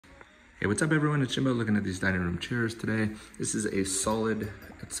Hey, what's up everyone? It's Jimbo looking at these dining room chairs today. This is a solid,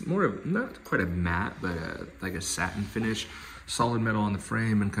 it's more of, not quite a matte, but like a satin finish. Solid metal on the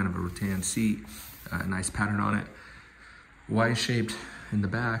frame and kind of a rattan seat. A nice pattern on it. Y-shaped in the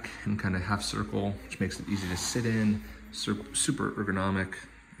back and kind of half circle, which makes it easy to sit in. Super ergonomic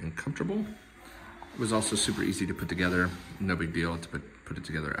and comfortable. It was also super easy to put together. No big deal to put it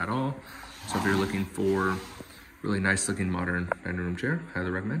together at all. So if you're looking for really nice looking modern dining room chair,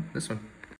 highly recommend this one.